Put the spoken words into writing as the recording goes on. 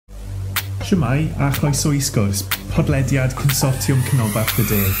Shwmai a chroeso I Sgwrs, podlediad Consortiwm Canolbarth y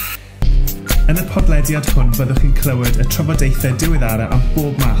De. Yn y podlediad hwn byddwch chi'n clywed y trafodaethau diweddara am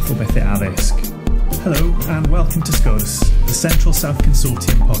bob math o bethau addysg. Hello and welcome to Sgwrs, the Central South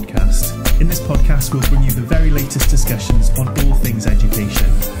Consortium podcast. In this podcast we'll bring you the very latest discussions on all things education.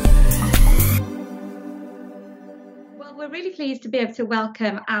 We're really pleased to be able to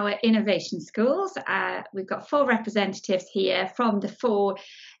welcome our innovation schools. We've got 4 representatives here from the 4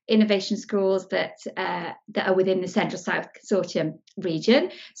 innovation schools that are within the Central South Consortium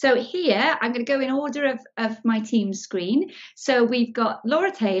region. So here I'm going to go in order of my team's screen. So we've got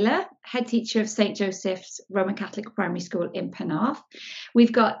Laura Taylor, head teacher of St Joseph's Roman Catholic Primary School in Penarth.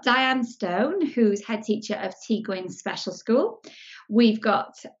 We've got Diane Stone, who's head teacher of Tŷ Gwyn Special School. We've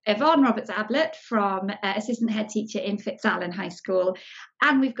got Yvonne Roberts-Ablett from assistant head teacher in Fitzalan High School.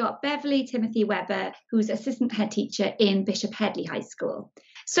 And we've got Beverley Timothy-Webber, who's assistant head teacher in Bishop Hedley High School.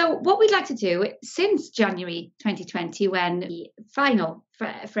 So what we'd like to do, since January 2020, when the final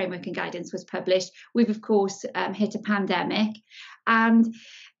framework and guidance was published, we've of course hit a pandemic,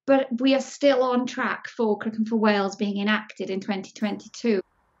 but we are still on track for Curriculum for Wales being enacted in 2022.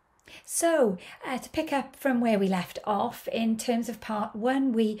 So to pick up from where we left off, in terms of part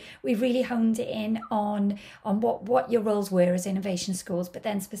 1, we really honed in on what your roles were as innovation schools, but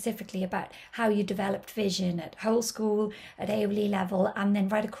then specifically about how you developed vision at whole school, at AOLE level, and then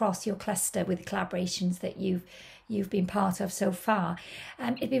right across your cluster with collaborations that you've been part of so far.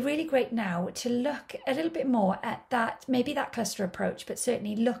 It'd be really great now to look a little bit more at that, maybe that cluster approach, but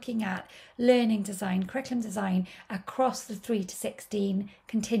certainly looking at learning design, curriculum design across the 3 to 16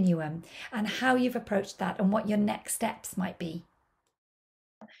 continuum and how you've approached that and what your next steps might be.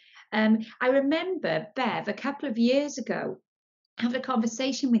 I remember, Bev, a couple of years ago, having a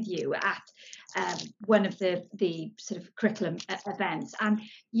conversation with you at one of the sort of curriculum events, and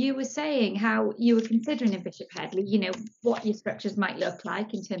you were saying how you were considering in Bishop Hedley, what your structures might look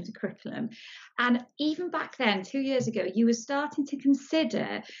like in terms of curriculum. And even back then, 2 years ago, you were starting to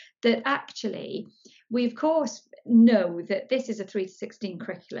consider that actually we of course know that this is a 3 to 16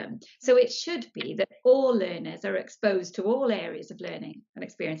 curriculum, so it should be that all learners are exposed to all areas of learning and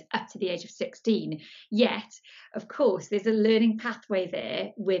experience up to the age of 16. Yet, of course, there's a learning pathway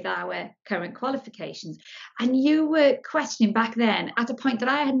there with our current qualifications. And you were questioning back then at a point that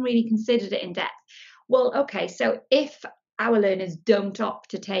I hadn't really considered it in depth. Well, okay, so if our learners don't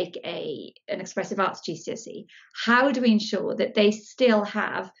opt to take an expressive arts GCSE, how do we ensure that they still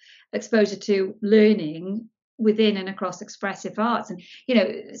have exposure to learning within and across expressive arts? And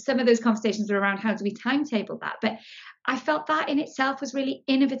some of those conversations were around how do we timetable that, but I felt that in itself was really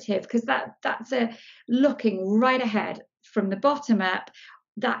innovative, because that's a looking right ahead from the bottom up,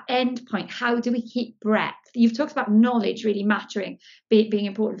 that end point. How do we keep breadth? You've talked about knowledge really mattering, being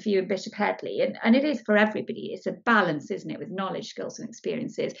important for you in Bishop Hedley, and it is for everybody. It's a balance, isn't it, with knowledge, skills and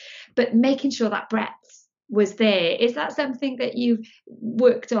experiences, but making sure that breadth was there. Is that something that you've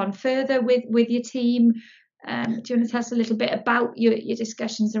worked on further with your team? Do you want to tell us a little bit about your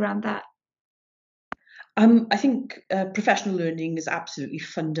discussions around that? I think professional learning is absolutely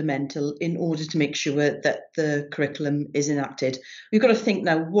fundamental in order to make sure that the curriculum is enacted. We've got to think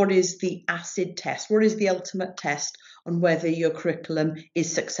now, what is the acid test? What is the ultimate test on whether your curriculum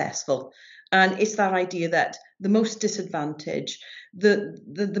is successful? And it's that idea that the most disadvantaged,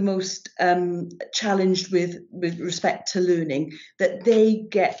 the most challenged with respect to learning, that they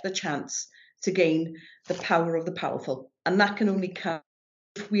get the chance to gain the power of the powerful. And that can only come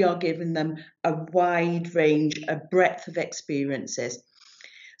if we are giving them a wide range, a breadth of experiences.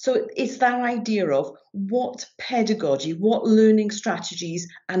 So it's that idea of what pedagogy, what learning strategies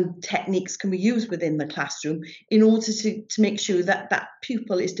and techniques can we use within the classroom in order to make sure that that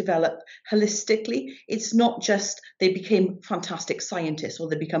pupil is developed holistically. It's not just they became fantastic scientists or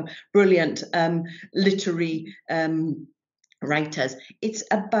they become brilliant literary writers. It's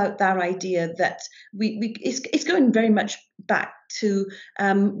about that idea that it's going very much back to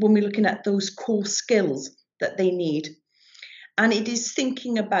when we're looking at those core skills that they need. And it is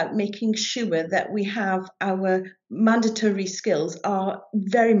thinking about making sure that we have our mandatory skills are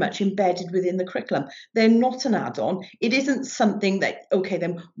very much embedded within the curriculum. They're not an add-on. It isn't something that, okay,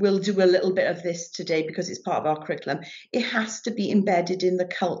 then we'll do a little bit of this today because it's part of our curriculum. It has to be embedded in the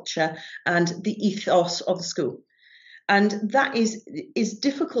culture and the ethos of the school. And that is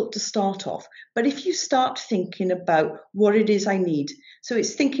difficult to start off. But if you start thinking about what it is I need, so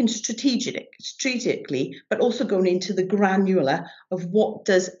it's thinking strategically, but also going into the granular of what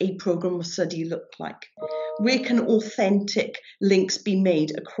does a programme of study look like? Where can authentic links be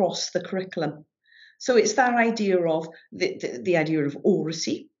made across the curriculum? So it's that idea of the idea of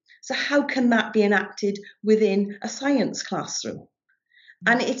oracy. So how can that be enacted within a science classroom?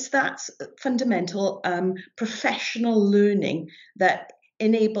 And it's that fundamental professional learning that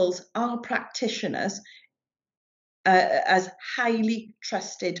enables our practitioners as highly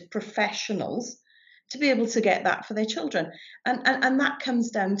trusted professionals to be able to get that for their children. And that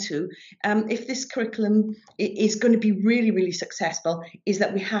comes down to, if this curriculum is going to be really, really successful, is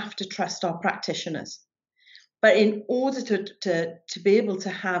that we have to trust our practitioners. But in order to be able to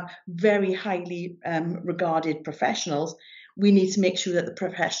have very highly regarded professionals, we need to make sure that the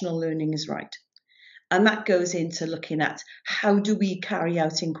professional learning is right. And that goes into looking at how do we carry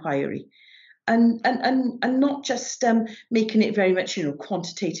out inquiry. And not just making it very much,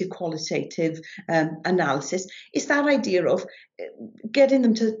 quantitative, qualitative analysis. It's that idea of getting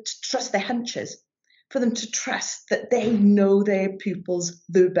them to trust their hunches, for them to trust that they know their pupils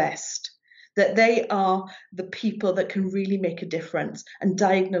the best, that they are the people that can really make a difference and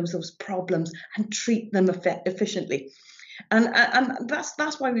diagnose those problems and treat them efficiently. And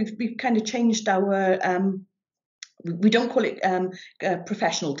that's why we've kind of changed our. We don't call it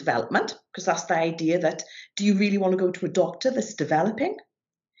professional development, because that's the idea that, do you really want to go to a doctor that's developing?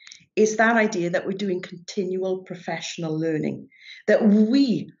 It's that idea that we're doing continual professional learning, that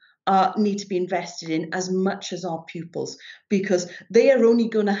we need to be invested in as much as our pupils, because they are only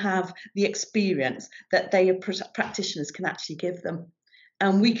going to have the experience that their practitioners can actually give them.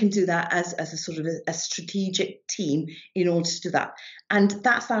 And we can do that as a sort of a strategic team in order to do that. And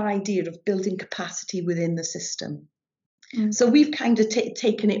that's our idea of building capacity within the system. Mm. So we've kind of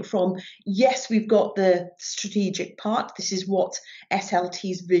taken it from, yes, we've got the strategic part. This is what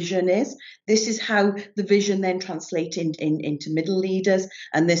SLT's vision is. This is how the vision then translates into middle leaders.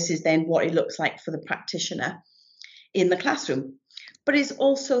 And this is then what it looks like for the practitioner in the classroom. But it's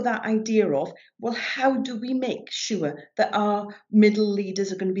also that idea of, well, how do we make sure that our middle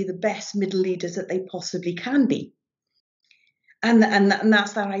leaders are going to be the best middle leaders that they possibly can be? And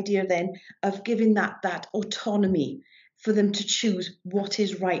that's that idea then of giving that autonomy for them to choose what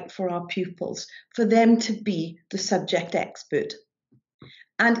is right for our pupils, for them to be the subject expert.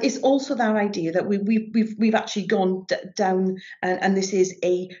 And it's also that idea that we've actually gone down, and this is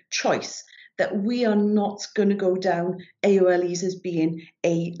a choice, that we are not going to go down AOLEs as being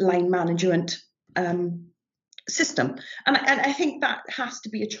a line management system. And I think that has to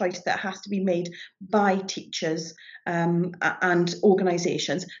be a choice that has to be made by teachers and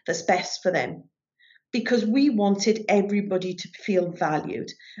organisations that's best for them. Because we wanted everybody to feel valued,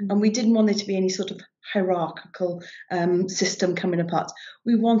 and we didn't want there to be any sort of hierarchical system coming apart.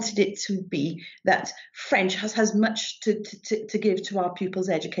 We wanted it to be that French has as much to give to our pupils'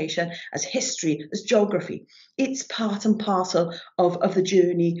 education as history, as geography. It's part and parcel of the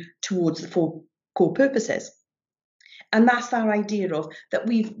journey towards the four core purposes. And that's our idea of that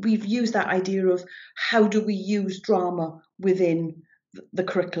we've used that idea of how do we use drama within the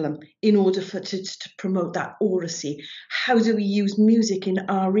curriculum in order to promote that oracy. How do we use music in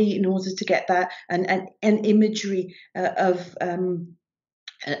RE in order to get that and imagery of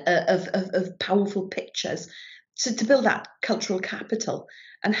powerful pictures, so to build that cultural capital?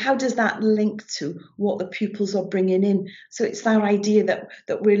 And how does that link to what the pupils are bringing in? So it's that idea that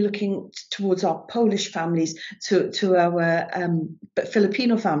we're looking towards our Polish families, to our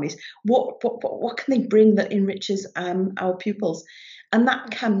Filipino families. What can they bring that enriches our pupils? And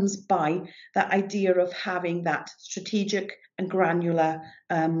that comes by that idea of having that strategic and granular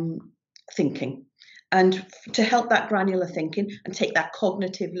thinking. And to help that granular thinking and take that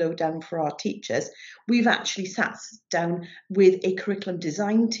cognitive load down for our teachers, we've actually sat down with a curriculum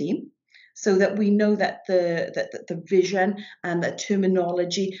design team, so that we know that the vision and the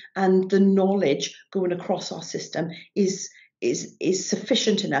terminology and the knowledge going across our system is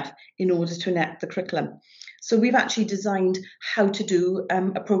sufficient enough in order to enact the curriculum. So we've actually designed how to do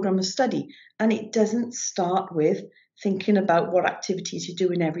a programme of study, and it doesn't start with thinking about what activities you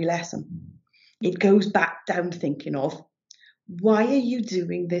do in every lesson. It goes back down thinking of, why are you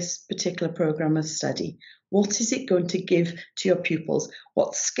doing this particular programme of study? What is it going to give to your pupils?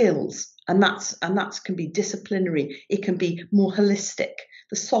 What skills? And that can be disciplinary. It can be more holistic,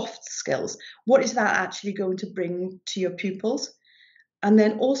 the soft skills. What is that actually going to bring to your pupils? And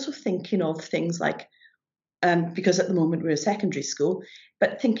then also thinking of things like, because at the moment we're a secondary school,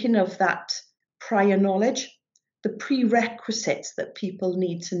 but thinking of that prior knowledge, the prerequisites that people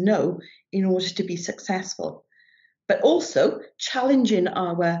need to know in order to be successful. But also challenging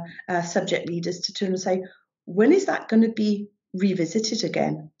our subject leaders to turn and say, when is that going to be revisited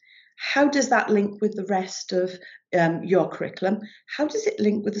again? How does that link with the rest of your curriculum? How does it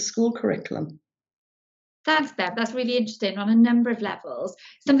link with the school curriculum? Thanks, Bev. That's really interesting on a number of levels.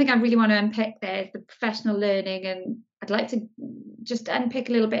 Something I really want to unpick there is the professional learning, and I'd like to just unpick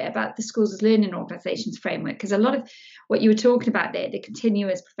a little bit about the schools as learning organisations framework, because a lot of what you were talking about there, the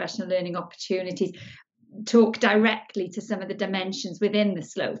continuous professional learning opportunities, talk directly to some of the dimensions within the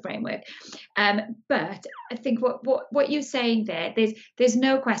SLO framework. But I think what you're saying there, there's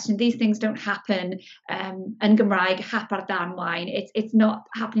no question these things don't happen yn Gymraeg, hap ar dan wine. It's not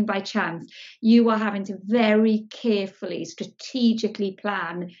happening by chance. You are having to very carefully, strategically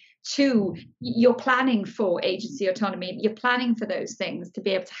plan. You're planning for agency autonomy, you're planning for those things to be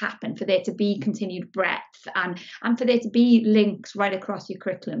able to happen, for there to be continued breadth and for there to be links right across your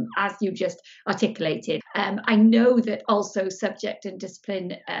curriculum, as you just articulated. I know that also subject and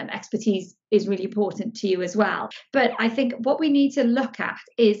discipline expertise is really important to you as well. But I think what we need to look at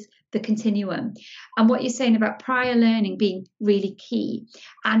is the continuum, and what you're saying about prior learning being really key.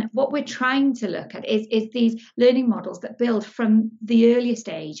 And what we're trying to look at is these learning models that build from the earliest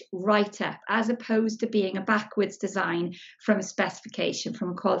age right up, as opposed to being a backwards design from a specification,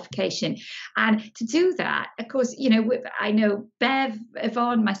 from a qualification. And to do that, of course, I know Bev,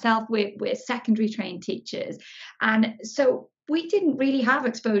 Yvonne, myself, we're secondary trained teachers. And so we didn't really have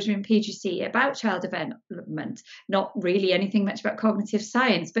exposure in PGC about child development, not really anything much about cognitive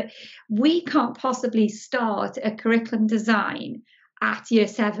science, but we can't possibly start a curriculum design at year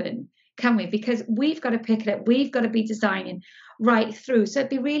 7, can we? Because we've got to pick it up, we've got to be designing right through. So I'd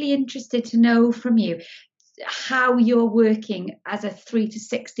be really interested to know from you how you're working as a 3 to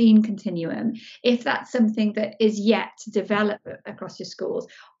 16 continuum, if that's something that is yet to develop across your schools,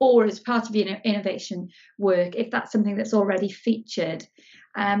 or as part of your innovation work, if that's something that's already featured.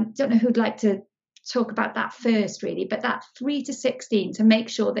 Don't know who'd like to talk about that first, really, but that 3 to 16, to make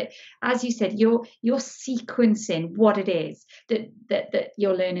sure that, as you said, you're sequencing what it is that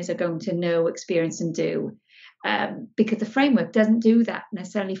your learners are going to know, experience and do. Because the framework doesn't do that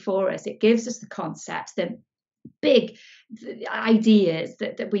necessarily for us. It gives us the concepts, the big ideas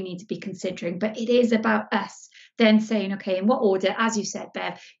that we need to be considering, but it is about us then saying, okay, in what order, as you said,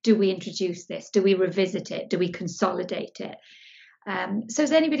 Bev, do we introduce this? Do we revisit it? Do we consolidate it? So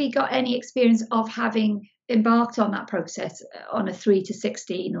has anybody got any experience of having embarked on that process on a 3 to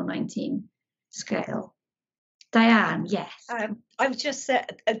 16 or 19 scale? Diane, yes. I would just say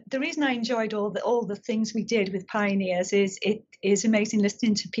the reason I enjoyed all the things we did with Pioneers is it is amazing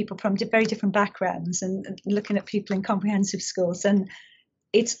listening to people from very different backgrounds and looking at people in comprehensive schools, and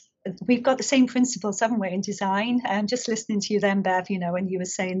we've got the same principles, haven't we, in design. And just listening to you then, Bev, and you were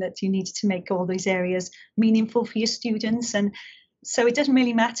saying that you needed to make all these areas meaningful for your students, and so it doesn't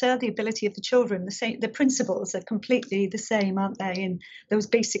really matter the ability of the children. The principles are completely the same, aren't they, in those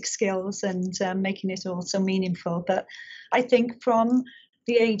basic skills and making it all so meaningful. But I think from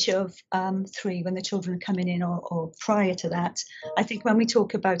the age of 3, when the children are coming in, or prior to that, I think when we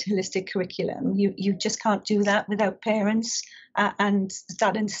talk about holistic curriculum, you just can't do that without parents and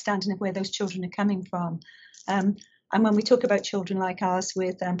that understanding of where those children are coming from. And when we talk about children like ours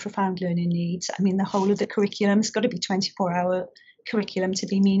with profound learning needs, I mean, the whole of the curriculum's got to be 24-hour curriculum to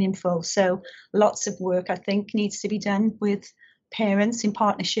be meaningful. So lots of work, I think, needs to be done with parents in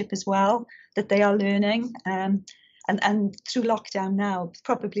partnership as well, that they are learning. And through lockdown now,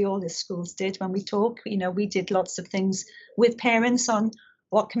 probably all the schools did when we talk, we did lots of things with parents on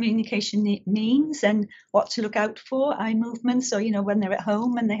what communication means and what to look out for, eye movements, or, when they're at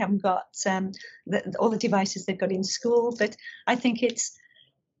home and they haven't got all the devices they've got in school. But I think it's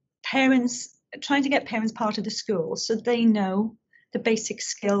parents, trying to get parents part of the school so they know the basic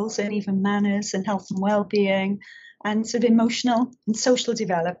skills and even manners and health and well-being and sort of emotional and social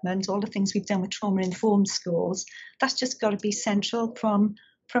development, all the things we've done with trauma-informed schools. That's just got to be central from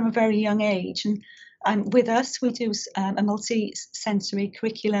a very young age. And with us, we do a multi-sensory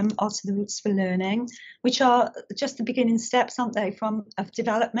curriculum, also the Roots for Learning, which are just the beginning steps, aren't they, of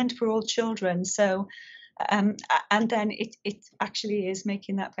development for all children. So, and then it actually is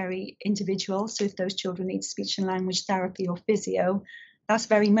making that very individual. So if those children need speech and language therapy or physio, that's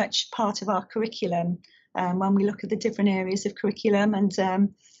very much part of our curriculum when we look at the different areas of curriculum.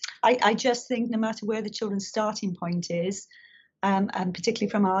 And I just think no matter where the children's starting point is, and particularly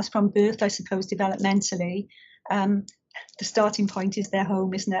from ours, from birth, I suppose, developmentally, the starting point is their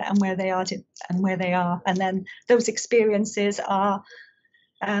home, isn't it, and where they are, and then those experiences are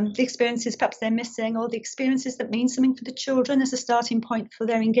the experiences perhaps they're missing, or the experiences that mean something for the children as a starting point for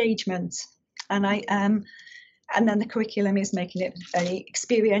their engagement. And then the curriculum is making it very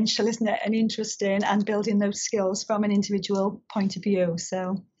experiential, isn't it, and interesting, and building those skills from an individual point of view.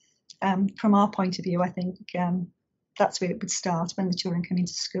 So from our point of view, I think that's where it would start when the children come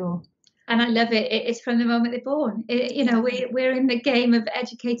into school. And I love it. It's from the moment they're born. We're in the game of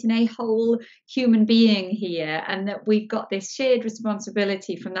educating a whole human being here, and that we've got this shared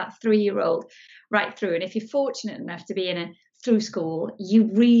responsibility from that 3-year-old right through. And if you're fortunate enough to be in a through school,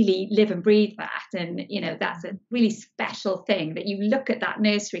 you really live and breathe that. And, that's a really special thing, that you look at that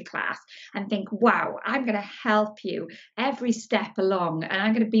nursery class and think, wow, I'm going to help you every step along, and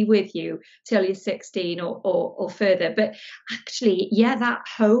I'm going to be with you till you're 16 or further. But actually, that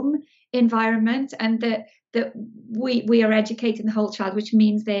home environment, and that we are educating the whole child, which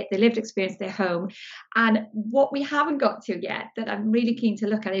means their lived experience, their home. And what we haven't got to yet, that I'm really keen to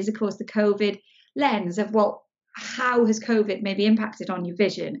look at, is of course the COVID lens of, well, how has COVID maybe impacted on your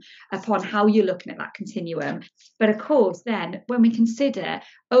vision, upon how you're looking at that continuum. But of course, then when we consider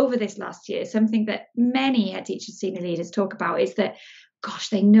over this last year, something that many head teachers, senior leaders talk about is that, gosh,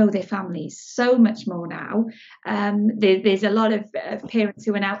 they know their families so much more now. There's a lot of parents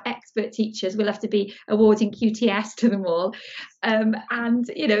who are now expert teachers. We'll have to be awarding QTS to them all. And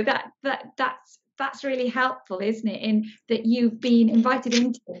that's really helpful, isn't it? In that you've been invited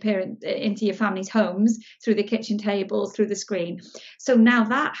into your family's homes through the kitchen tables, through the screen. So now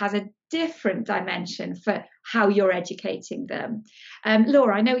that has a different dimension for how you're educating them.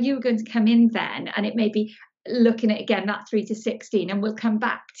 Laura, I know you were going to come in then, and it may be looking at, again, that 3 to 16, and we'll come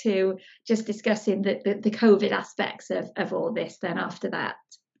back to just discussing the COVID aspects of all this then after that.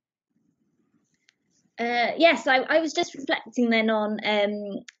 Yes, I was just reflecting then on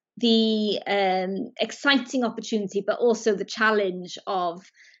the exciting opportunity, but also the challenge of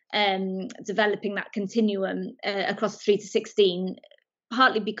developing that continuum across 3 to 16,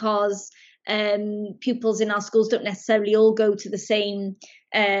 partly because pupils in our schools don't necessarily all go to the same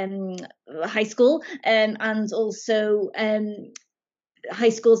high school, and also high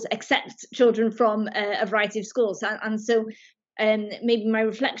schools accept children from a variety of schools, and so maybe my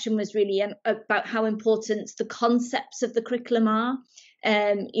reflection was really about how important the concepts of the curriculum are,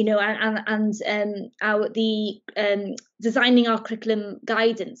 designing our curriculum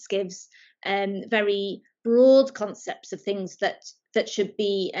guidance gives very broad concepts of things that should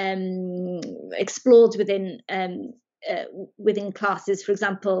be explored within classes. For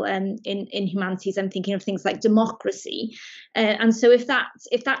example, in humanities, I'm thinking of things like democracy, and so if that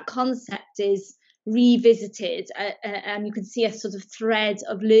concept is revisited, and you can see a sort of thread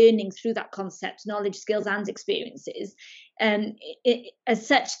of learning through that concept, knowledge, skills and experiences, as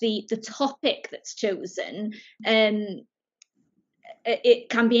such the topic that's chosen, it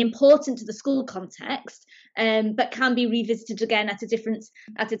can be important to the school context, but can be revisited again at a different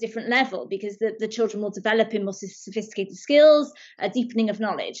level, because the children will develop in more sophisticated skills, a deepening of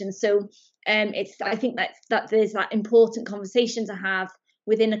knowledge. And so I think that there's that important conversation to have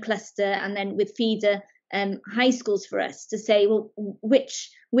within a cluster, and then with feeder high schools, for us to say, well,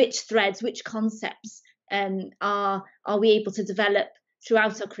 which threads, which concepts are we able to develop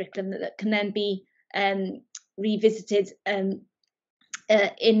throughout our curriculum that can then be revisited in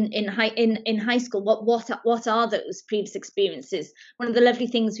high school. What are those previous experiences? One of the lovely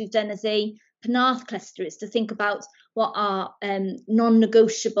things we've done as a Penarth cluster is to think about what our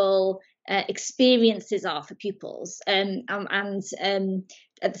non-negotiable experiences are for pupils, and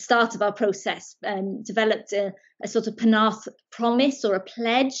at the start of our process developed a sort of Penarth promise, or a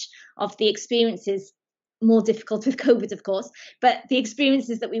pledge of the experiences, more difficult with COVID, of course, but the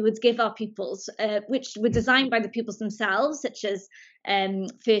experiences that we would give our pupils, which were designed by the pupils themselves, such as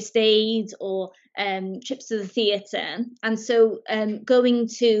first aid or trips to the theatre. And so going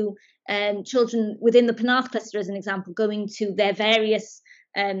to children within the Penarth cluster, as an example, going to their various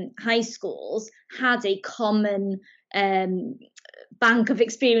high schools, had a common bank of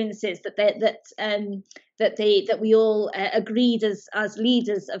experiences that we all agreed as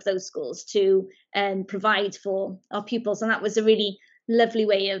leaders of those schools to provide for our pupils. And that was a really lovely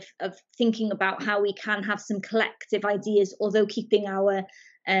way of thinking about how we can have some collective ideas, although keeping our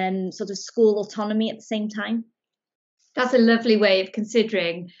sort of school autonomy at the same time. That's a lovely way of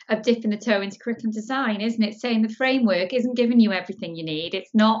considering, of dipping the toe into curriculum design, isn't it? Saying the framework isn't giving you everything you need.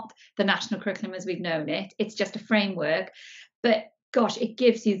 It's not the national curriculum as we've known it. It's just a framework. But gosh, it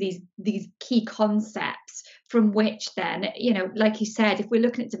gives you these key concepts from which then, like you said, if we're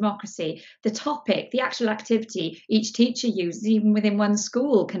looking at democracy, the topic, the actual activity each teacher uses, even within one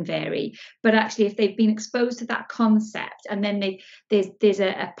school, can vary. But actually, if they've been exposed to that concept, and then there's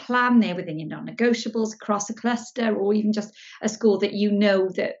a plan there within your non-negotiables across a cluster, or even just a school that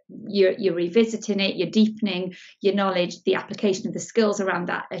that you're revisiting it, you're deepening your knowledge, the application of the skills around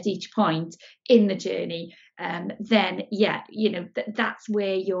that at each point in the journey, then yeah, that's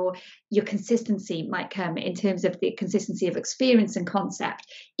where your consistency might come, in terms of the consistency of experience and concept,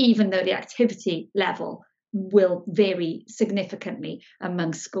 even though the activity level will vary significantly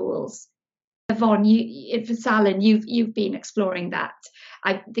among schools. Yvonne, Fitzalan, you've been exploring that.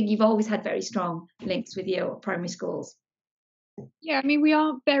 I think you've always had very strong links with your primary schools. Yeah, I mean, we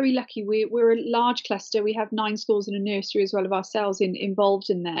are very lucky. We're a large cluster. We have 9 schools and a nursery as well of ourselves involved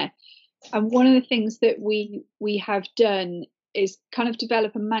in there. And one of the things that we have done is kind of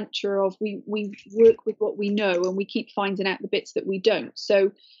develop a mantra of we work with what we know, and we keep finding out the bits that we don't.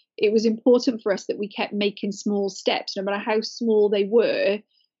 So it was important for us that we kept making small steps, no matter how small they were,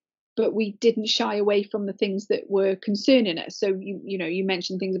 but we didn't shy away from the things that were concerning us. So you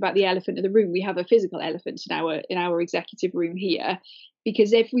mentioned things about the elephant in the room. We have a physical elephant in our executive room here,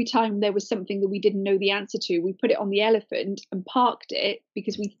 because every time there was something that we didn't know the answer to, we put it on the elephant and parked it,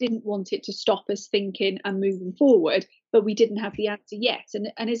 because we didn't want it to stop us thinking and moving forward, but we didn't have the answer yet.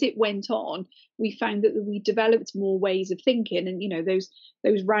 And as it went on, we found that we developed more ways of thinking. And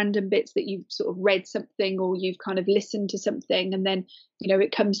those random bits that you've sort of read something, or you've kind of listened to something, and then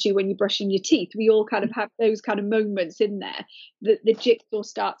it comes to you when you're brushing your teeth. We all kind of have those kind of moments in there that the jigsaw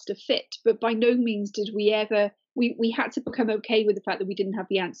starts to fit. But by no means did we ever. We had to become okay with the fact that we didn't have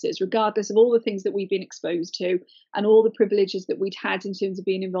the answers, regardless of all the things that we've been exposed to and all the privileges that we'd had in terms of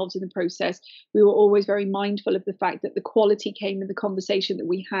being involved in the process. We were always very mindful of the fact that the quality came in the conversation that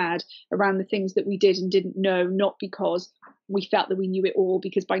we had around the things that we did and didn't know, not because we felt that we knew it all,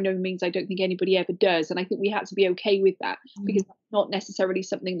 because by no means I don't think anybody ever does. And I think we had to be okay with that, because that's not necessarily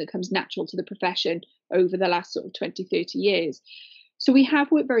something that comes natural to the profession over the last sort of 20, 30 years. So we have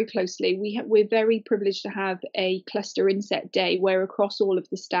worked very closely. We're very privileged to have a cluster inset day where across all of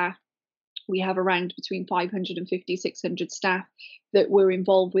the staff, we have around between 550, 600 staff that were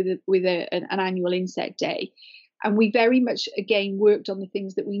involved with an annual inset day. And we very much, again, worked on the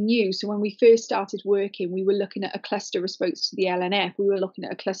things that we knew. So when we first started working, we were looking at a cluster response to the LNF. We were looking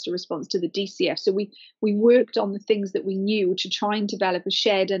at a cluster response to the DCF. So we worked on the things that we knew to try and develop a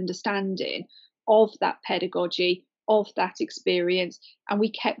shared understanding of that pedagogy, of that experience, and we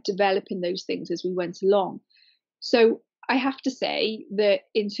kept developing those things as we went along. So I have to say that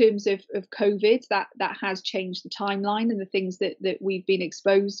in terms of COVID, that has changed the timeline and the things that we've been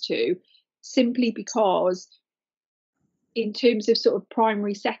exposed to, simply because in terms of sort of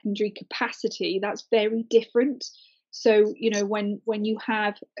primary, secondary capacity, that's very different. So, when you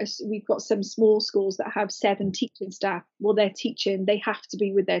have, we've got some small schools that have 7 teaching staff. Well, they're teaching, they have to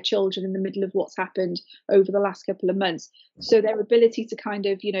be with their children in the middle of what's happened over the last couple of months. So their ability to kind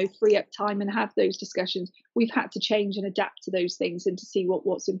of, free up time and have those discussions, we've had to change and adapt to those things and to see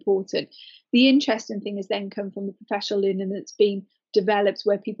what's important. The interesting thing has then come from the professional learning that's been developed,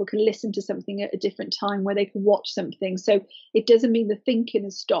 where people can listen to something at a different time, where they can watch something. So it doesn't mean the thinking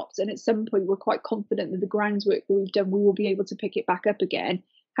has stopped, and at some point we're quite confident that the groundwork that we've done, we will be able to pick it back up again.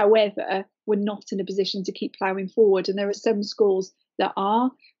 However, we're not in a position to keep ploughing forward, and there are some schools that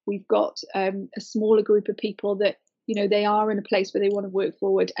are. We've got a smaller group of people that they are in a place where they want to work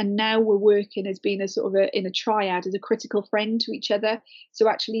forward, and now we're working as being a sort of in a triad, as a critical friend to each other. So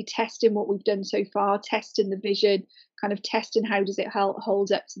actually testing what we've done so far, testing the vision, kind of testing how does it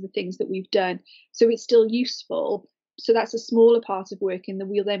hold up to the things that we've done, so it's still useful. So that's a smaller part of working that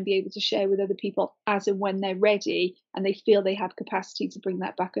we'll then be able to share with other people as and when they're ready and they feel they have capacity to bring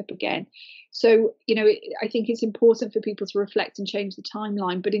that back up again. So I think it's important for people to reflect and change the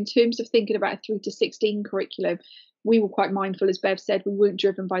timeline. But in terms of thinking about a 3 to 16 curriculum, we were quite mindful, as Bev said, we weren't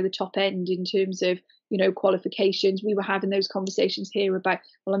driven by the top end in terms of qualifications. We were having those conversations here about,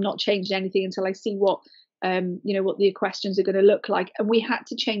 well, I'm not changing anything until I see what the questions are going to look like. And we had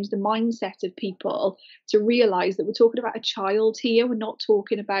to change the mindset of people to realise that we're talking about a child here. We're not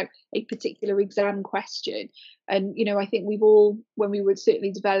talking about a particular exam question. And, I think we've all, when we were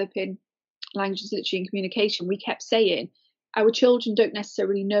certainly developing languages, literacy and communication, we kept saying our children don't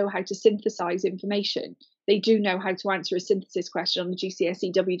necessarily know how to synthesise information. They do know how to answer a synthesis question on the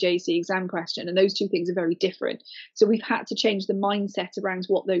GCSE, WJC exam question, and those two things are very different. So we've had to change the mindset around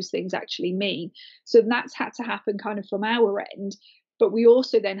what those things actually mean. So that's had to happen kind of from our end, but we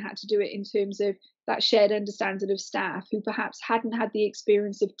also then had to do it in terms of that shared understanding of staff who perhaps hadn't had the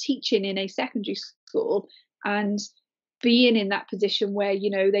experience of teaching in a secondary school and being in that position where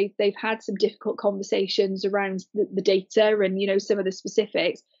they've had some difficult conversations around the data and some of the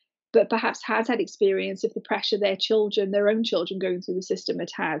specifics, but perhaps has had experience of the pressure their own children going through the system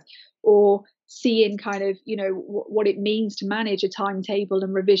had, or seeing kind of, what it means to manage a timetable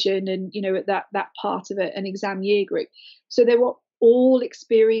and revision and, at that part of an exam year group. So there all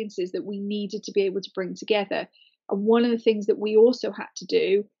experiences that we needed to be able to bring together. And one of the things that we also had to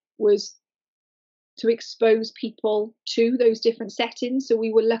do was to expose people to those different settings. So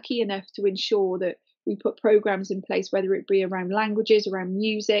we were lucky enough to ensure that we put programs in place, whether it be around languages, around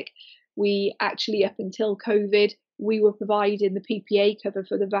music. We actually, up until COVID, we were providing the PPA cover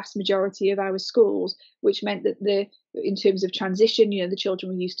for the vast majority of our schools, which meant that in terms of transition, the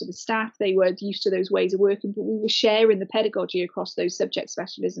children were used to the staff, they were used to those ways of working, but we were sharing the pedagogy across those subject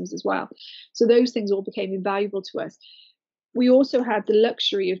specialisms as well. So those things all became invaluable to us. We also had the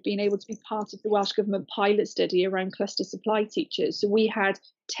luxury of being able to be part of the Welsh Government pilot study around cluster supply teachers. So we had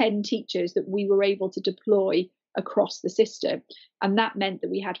 10 teachers that we were able to deploy across the system. And that meant that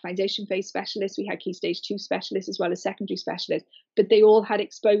we had foundation phase specialists, we had key stage 2 specialists, as well as secondary specialists, but they all had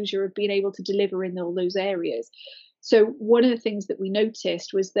exposure of being able to deliver in all those areas. So one of the things that we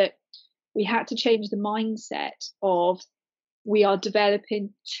noticed was that we had to change the mindset of we are developing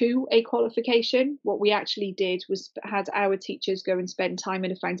to a qualification. What we actually did was had our teachers go and spend time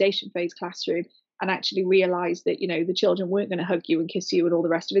in a foundation phase classroom and actually realise that, the children weren't going to hug you and kiss you and all the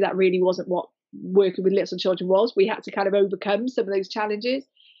rest of it. That really wasn't what working with little children was. We had to kind of overcome some of those challenges.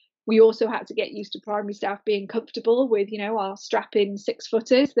 We also had to get used to primary staff being comfortable with, our strapping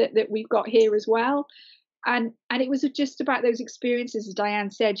 6-footers that we've got here as well. And it was just about those experiences, as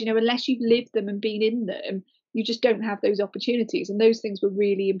Diane said, unless you've lived them and been in them, you just don't have those opportunities. And those things were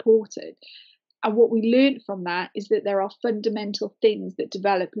really important. And what we learned from that is that there are fundamental things that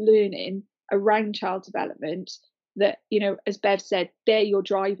develop learning around child development that, as Bev said, they're your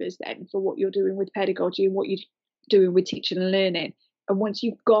drivers then for what you're doing with pedagogy and what you're doing with teaching and learning. And once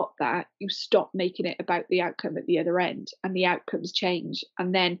you've got that, you stop making it about the outcome at the other end, and the outcomes change.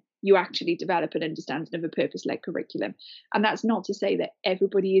 And then you actually develop an understanding of a purpose-led curriculum. And that's not to say that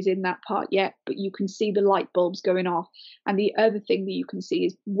everybody is in that part yet, but you can see the light bulbs going off. And the other thing that you can see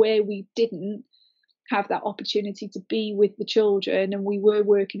is where we didn't have that opportunity to be with the children, and we were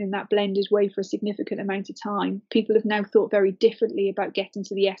working in that blended way for a significant amount of time, people have now thought very differently about getting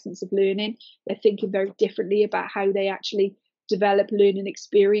to the essence of learning. They're thinking very differently about how they actually develop learning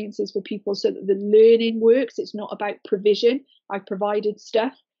experiences for people so that the learning works. It's not about provision. I've provided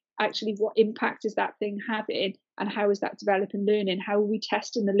stuff. Actually, what impact is that thing having, and how is that developing learning? How are we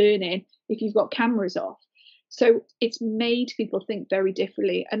testing the learning if you've got cameras off? So it's made people think very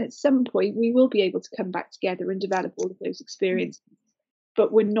differently. And at some point, we will be able to come back together and develop all of those experiences.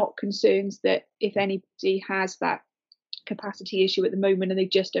 But we're not concerned that if anybody has that capacity issue at the moment and they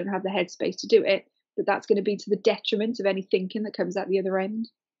just don't have the headspace to do it, that's going to be to the detriment of any thinking that comes out the other end.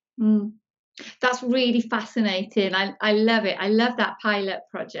 That's really fascinating. I love it. I love that pilot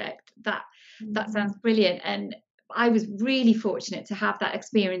project. That sounds brilliant. And I was really fortunate to have that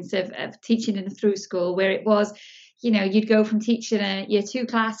experience of teaching in a through school where it was, you'd go from teaching a year 2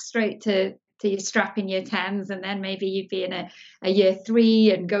 class straight to your strapping year 10s, and then maybe you'd be in a year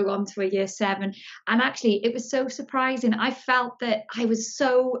 3 and go on to a year 7. And actually it was so surprising. I felt that I was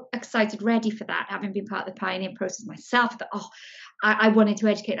so excited, ready for that, having been part of the pioneer process myself, that I wanted to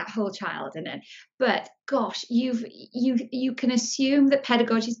educate that whole child. But gosh, you can assume that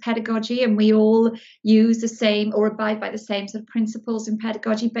pedagogy is pedagogy, and we all use the same or abide by the same sort of principles in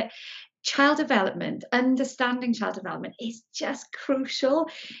pedagogy. But child development, understanding child development is just crucial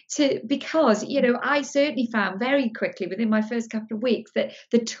because I certainly found very quickly within my first couple of weeks that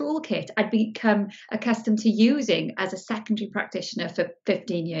the toolkit I'd become accustomed to using as a secondary practitioner for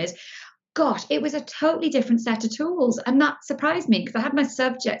 15 years, gosh, it was a totally different set of tools. And that surprised me because I had my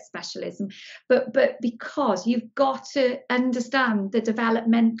subject specialism, but because you've got to understand the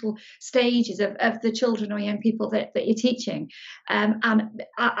developmental stages of the children or young people that you're teaching. And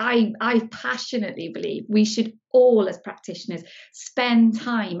I passionately believe we should all as practitioners spend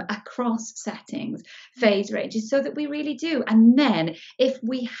time across settings, phase ranges, so that we really do. And then if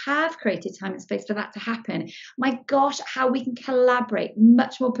we have created time and space for that to happen, my gosh, how we can collaborate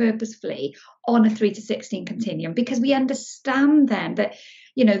much more purposefully on a 3 to 16 continuum, because we understand then that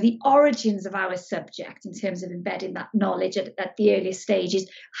the origins of our subject in terms of embedding that knowledge at the earliest stages,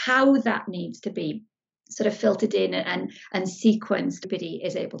 how that needs to be sort of filtered in and sequenced, everybody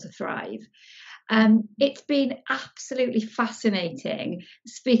is able to thrive. It's been absolutely fascinating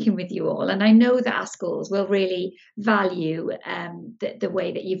speaking with you all, and I know that our schools will really value the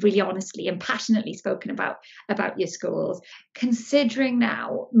way that you've really honestly and passionately spoken about your schools. Considering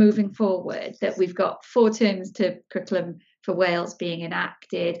now moving forward that we've got 4 terms to curriculum for Wales being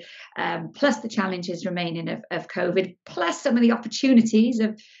enacted, plus the challenges remaining of COVID, plus some of the opportunities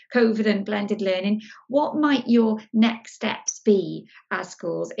of COVID and blended learning, what might your next steps be as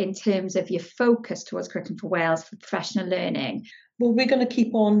schools in terms of your focus towards curriculum for Wales for professional learning? Well, we're going to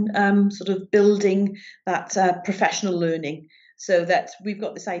keep on sort of building that professional learning, so that we've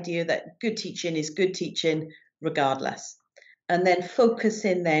got this idea that good teaching is good teaching regardless, and then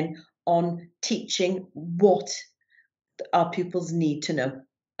focusing then on teaching what our pupils need to know.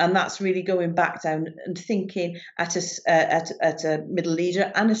 And that's really going back down and thinking at a middle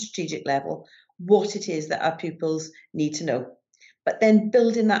leader and a strategic level what it is that our pupils need to know. But then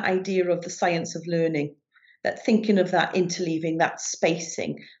building that idea of the science of learning, that thinking of that interleaving, that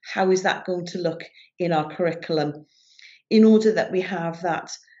spacing, how is that going to look in our curriculum in order that we have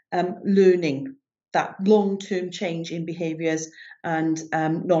that learning, that long-term change in behaviours and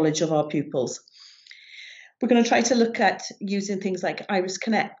knowledge of our pupils. We're going to try to look at using things like Iris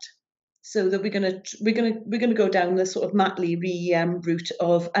Connect, so that we're going to go down the sort of Matt Leary route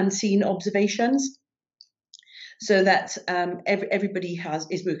of unseen observations, so that everybody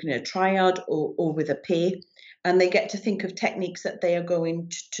is working in a triad or with a pair, and they get to think of techniques that they are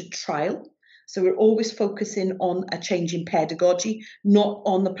going to trial. So we're always focusing on a change in pedagogy, not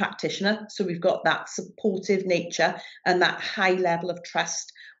on the practitioner. So we've got that supportive nature and that high level of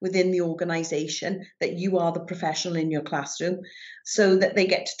trust within the organisation that you are the professional in your classroom, so that they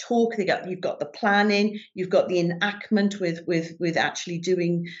get to talk. You've got the planning, you've got the enactment with actually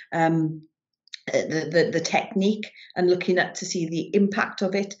doing the technique and looking at to see the impact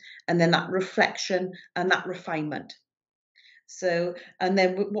of it, and then that reflection and that refinement. So, and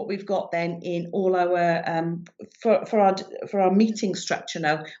then what we've got then in all our for our meeting structure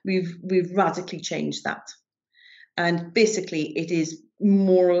now, we've radically changed that, and basically it is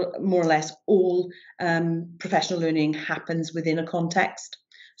more or less all professional learning happens within a context.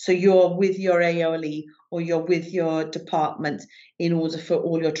 So you're with your AOLE or you're with your department in order for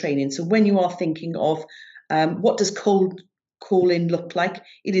all your training. So when you are thinking of what does cold calling look like,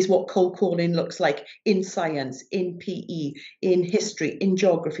 it is what cold calling looks like in science, in PE, in history, in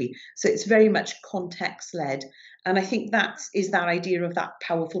geography. So it's very much context led. And I think that is that idea of that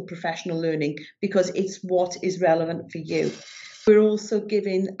powerful professional learning, because it's what is relevant for you. We're also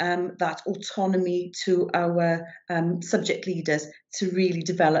giving that autonomy to our subject leaders to really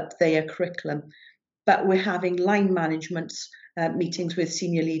develop their curriculum. But we're having line management meetings with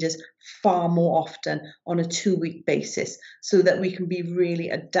senior leaders far more often on a 2-week basis, so that we can be really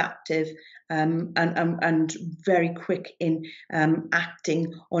adaptive and very quick in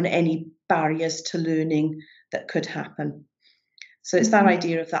acting on any barriers to learning that could happen. So it's that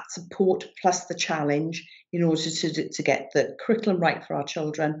idea of that support plus the challenge in order to get the curriculum right for our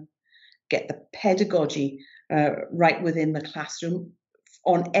children, get the pedagogy right within the classroom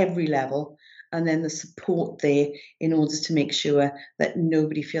on every level, and then the support there in order to make sure that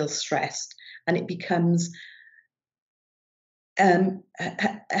nobody feels stressed and it becomes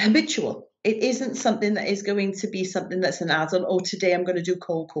habitual. It isn't something that is going to be something that's an add-on. Oh, today I'm going to do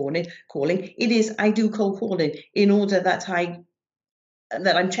cold calling. It is, I do cold calling in order that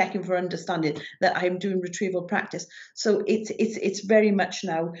I'm checking for understanding, that I'm doing retrieval practice. So it's very much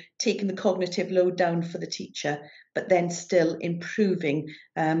now taking the cognitive load down for the teacher, but then still improving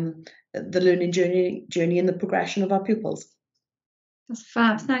the learning journey and the progression of our pupils. That's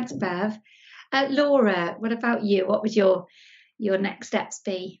fab. Thanks, Bev. Laura, what about you? What would your next steps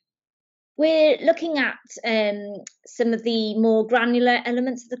be? We're looking at some of the more granular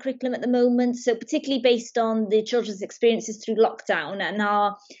elements of the curriculum at the moment, so particularly based on the children's experiences through lockdown and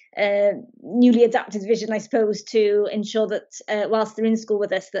our newly adapted vision, I suppose, to ensure that whilst they're in school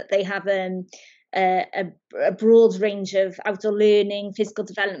with us, that they have a broad range of outdoor learning, physical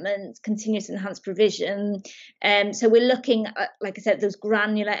development, continuous enhanced provision. So we're looking at, like I said, those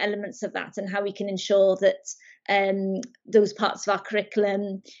granular elements of that and how we can ensure that those parts of our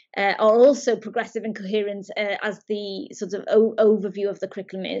curriculum are also progressive and coherent as the sort of overview of the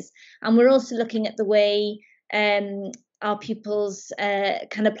curriculum is. And we're also looking at the way our pupils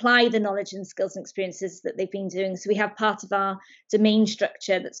can apply the knowledge and skills and experiences that they've been doing. So we have part of our domain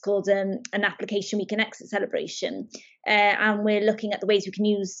structure that's called an application week and exit celebration. And we're looking at the ways we can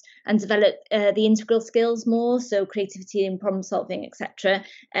use and develop the integral skills more, so creativity and problem solving, etc.,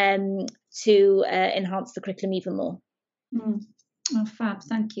 to enhance the curriculum even more. Oh, fab,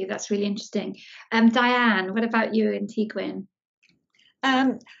 thank you. That's really interesting. Diane, what about you in Tŷ Gwyn?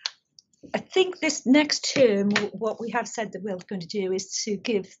 I think this next term, what we have said that we're going to do is to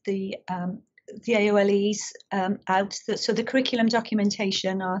give the AOLEs out. So the curriculum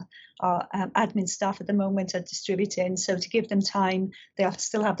documentation, our admin staff at the moment are distributing. So to give them time, they'll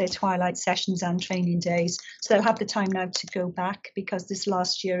still have their twilight sessions and training days. So they'll have the time now to go back, because this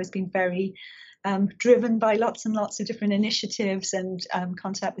last year has been very driven by lots and lots of different initiatives and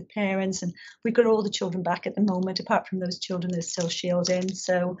contact with parents. And we've got all the children back at the moment, apart from those children that are still shielding.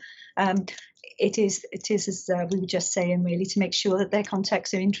 So it is as we were just saying, really, to make sure that their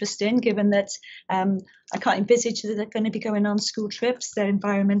contacts are interesting, given that I can't envisage that they're going to be going on school trips. Their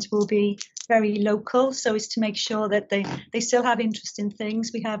environment will be very local. So it's to make sure that they still have interest in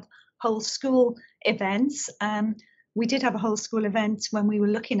things. We have whole school events. We did have a whole school event when we were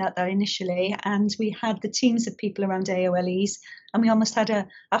looking at that initially, and we had the teams of people around AOLEs, and we almost had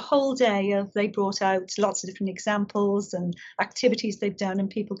a whole day of, they brought out lots of different examples and activities they've done, and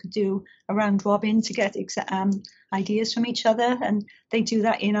people could do a round robin to get ideas from each other. And they do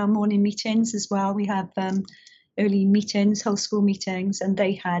that in our morning meetings as well. We have early meetings, whole school meetings, and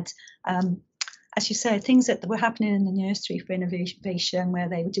they had as you said, things that were happening in the nursery for innovation, where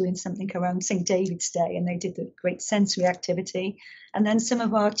they were doing something around St. David's Day, and they did the great sensory activity. And then some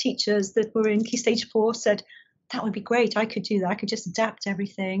of our teachers that were in Key Stage 4 said, that would be great, I could do that, I could just adapt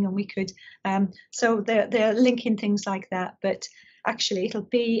everything, and we could, so they're linking things like that. But actually it'll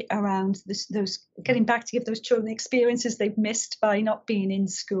be around those getting back to give those children the experiences they've missed by not being in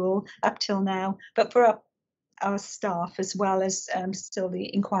school up till now. But for our staff, as well as still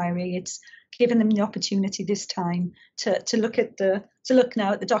the inquiry, it's giving them the opportunity this time to look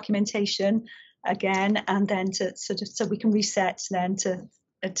now at the documentation again, and then to sort of, so we can reset then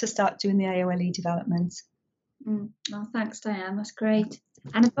to start doing the AOLE development. Well, thanks, Diane, that's great.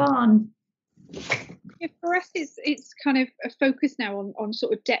 And Yvonne? Yeah, for us, it's kind of a focus now on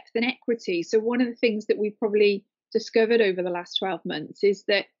sort of depth and equity. So one of the things that we've probably discovered over the last 12 months is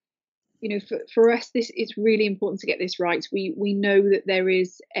that, you know, for us, this is really important to get this right. We know that there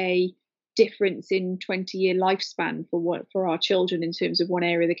is a difference in 20-year lifespan for our children in terms of one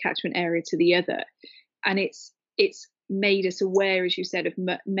area, the catchment area, to the other, and it's made us aware, as you said, of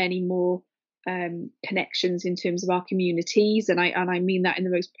many more connections in terms of our communities, and I mean that in the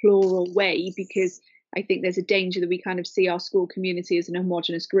most plural way, because I think there's a danger that we kind of see our school community as an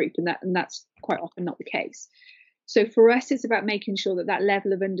homogenous group, and that's quite often not the case. So for us, it's about making sure that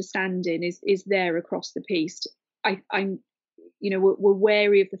level of understanding is there across the piece. I'm you know, we're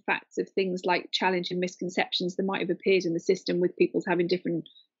wary of the facts of things like challenge and misconceptions that might have appeared in the system, with people having different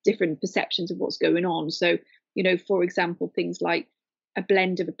perceptions of what's going on. So, you know, for example, things like a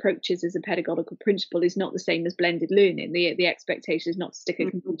blend of approaches as a pedagogical principle is not the same as blended learning. The expectation is not to stick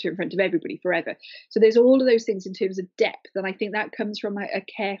a computer in front of everybody forever. So there's all of those things in terms of depth, and I think that comes from a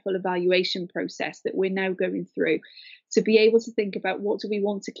careful evaluation process that we're now going through, to be able to think about what do we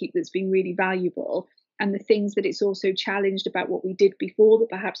want to keep that's been really valuable, and the things that it's also challenged about what we did before that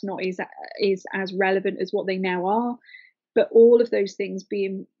perhaps not is as relevant as what they now are. But all of those things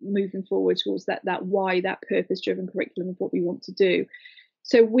being moving forward towards that why, that purpose-driven curriculum of what we want to do.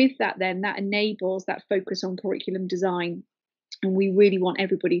 So with that, then that enables that focus on curriculum design, and we really want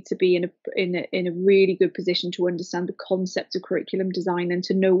everybody to be in a really good position to understand the concept of curriculum design, and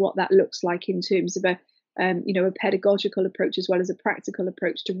to know what that looks like in terms of a pedagogical approach as well as a practical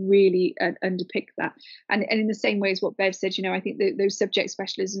approach, to really underpick that. And in the same way as what Bev said, you know, I think those subject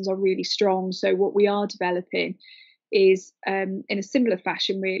specialisms are really strong. So what we are developing is, in a similar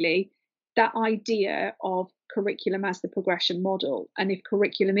fashion, really, that idea of curriculum as the progression model. And if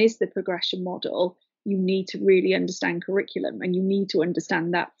curriculum is the progression model, you need to really understand curriculum, and you need to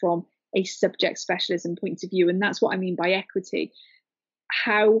understand that from a subject specialism point of view. And that's what I mean by equity.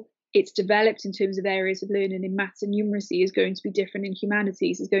 How it's developed in terms of areas of learning in maths and numeracy is going to be different in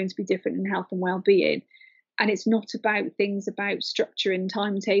humanities, is going to be different in health and well-being. And it's not about things about structure and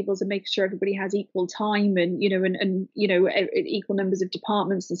timetables and making sure everybody has equal time and equal numbers of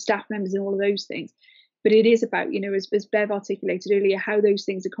departments and staff members and all of those things. But it is about, you know, as Bev articulated earlier, how those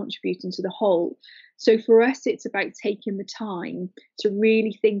things are contributing to the whole. So for us, it's about taking the time to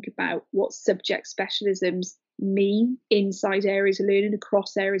really think about what subject specialisms mean inside areas of learning,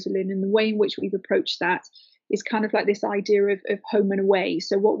 across areas of learning. And the way in which we've approached that is kind of like this idea of home and away.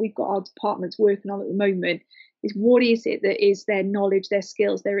 So what we've got our departments working on at the moment is, what is it that is their knowledge, their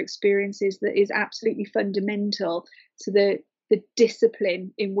skills, their experiences that is absolutely fundamental to the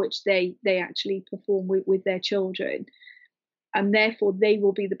discipline in which they actually perform with their children, and therefore they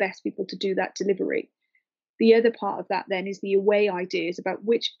will be the best people to do that delivery. The other part of that then is the away ideas about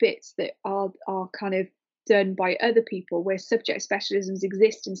which bits that are kind of done by other people, where subject specialisms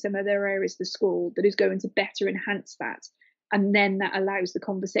exist in some other areas of the school, that is going to better enhance that. And then that allows the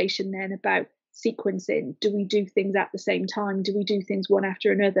conversation then about sequencing. Do we do things at the same time? Do we do things one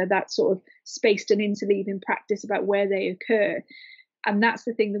after another? That sort of spaced and interleaving practice about where they occur. And that's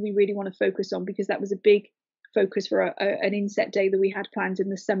the thing that we really want to focus on, because that was a big focus for an inset day that we had planned in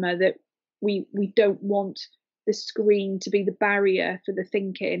the summer, that we don't want the screen to be the barrier for the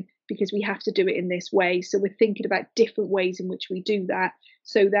thinking, because we have to do it in this way. So we're thinking about different ways in which we do that,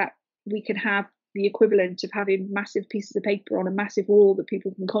 so that we can have the equivalent of having massive pieces of paper on a massive wall that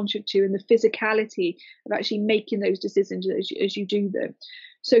people can contribute to, and the physicality of actually making those decisions as you do them.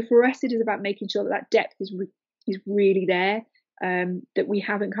 So for us, it is about making sure that depth is really there, that we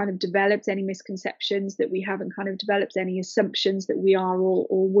haven't kind of developed any misconceptions, that we haven't kind of developed any assumptions that we are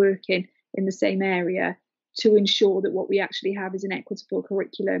all working in the same area, to ensure that what we actually have is an equitable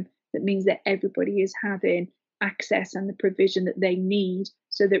curriculum that means that everybody is having access and the provision that they need,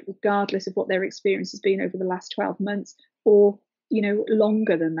 so that regardless of what their experience has been over the last 12 months or, you know,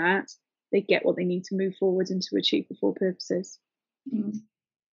 longer than that, they get what they need to move forward and to achieve the full purposes.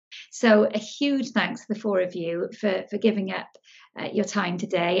 So a huge thanks to the four of you for giving up your time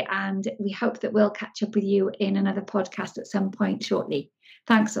today, and we hope that we'll catch up with you in another podcast at some point shortly.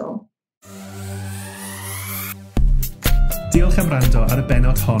 Thanks all. Diolch am wrando ar y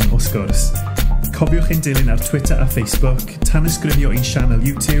benod hon o Sgwrs. Cofiwch ein dilyn ar Twitter a Facebook, tanysgrifio ein sianel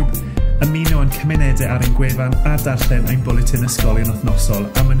YouTube, ymuno yn cymunedau ar ein gwefan a darllen ein bwletin ysgolion wythnosol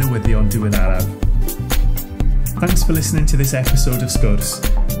am y newyddion diweddaraf. Thanks for listening to this episode of Sgwrs.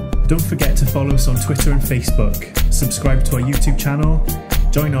 Don't forget to follow us on Twitter and Facebook, subscribe to our YouTube channel,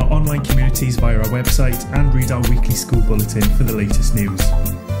 join our online communities via our website, and read our weekly school bulletin for the latest news.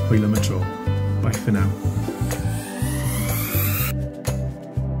 Hwyl am y tro. Bye for now.